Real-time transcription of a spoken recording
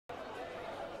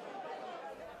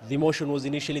The motion was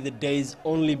initially the day's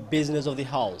only business of the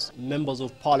House. Members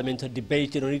of Parliament had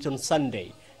debated on it on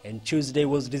Sunday, and Tuesday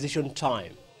was decision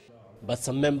time. But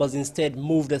some members instead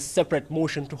moved a separate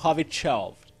motion to have it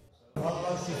shelved.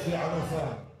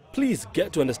 Please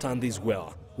get to understand this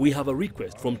well. We have a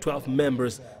request from 12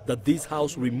 members that this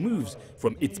House removes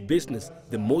from its business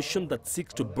the motion that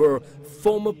seeks to bar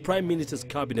former Prime Minister's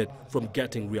cabinet from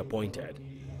getting reappointed.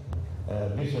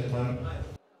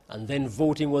 And then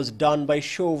voting was done by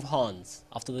show of hands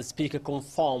after the Speaker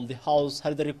confirmed the House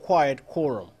had the required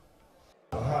quorum.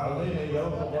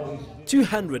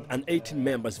 218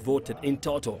 members voted in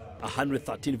total.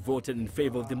 113 voted in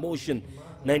favor of the motion,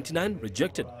 99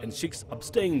 rejected and 6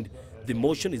 abstained. The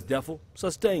motion is therefore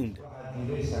sustained.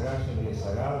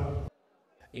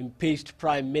 Impeached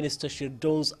Prime Minister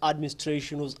Shirdon's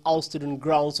administration was ousted on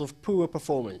grounds of poor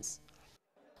performance.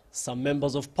 Some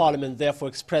members of Parliament therefore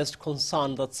expressed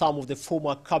concern that some of the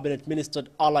former cabinet ministers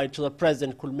allied to the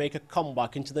president could make a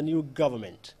comeback into the new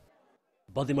government.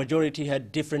 But the majority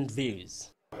had different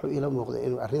views.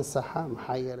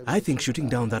 I think shooting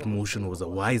down that motion was a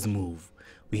wise move.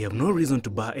 We have no reason to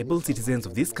bar able citizens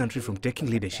of this country from taking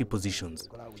leadership positions.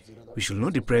 We should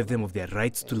not deprive them of their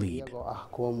rights to lead.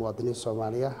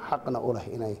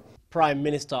 Prime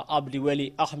Minister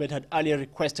Abdi Ahmed had earlier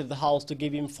requested the House to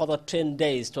give him further 10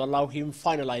 days to allow him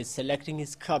finalize selecting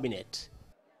his cabinet.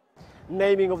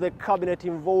 Naming of the cabinet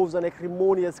involves an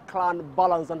acrimonious clan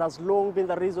balance and has long been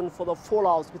the reason for the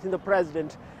fallout between the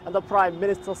president and the prime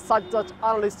minister, such that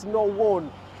analysts now warn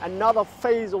another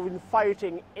phase of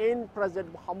infighting in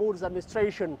President Mohamed's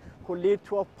administration could lead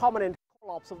to a permanent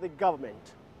collapse of the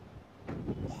government.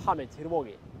 Mohamed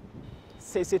Hirmoge,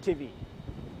 CCTV,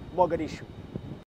 Mogadishu.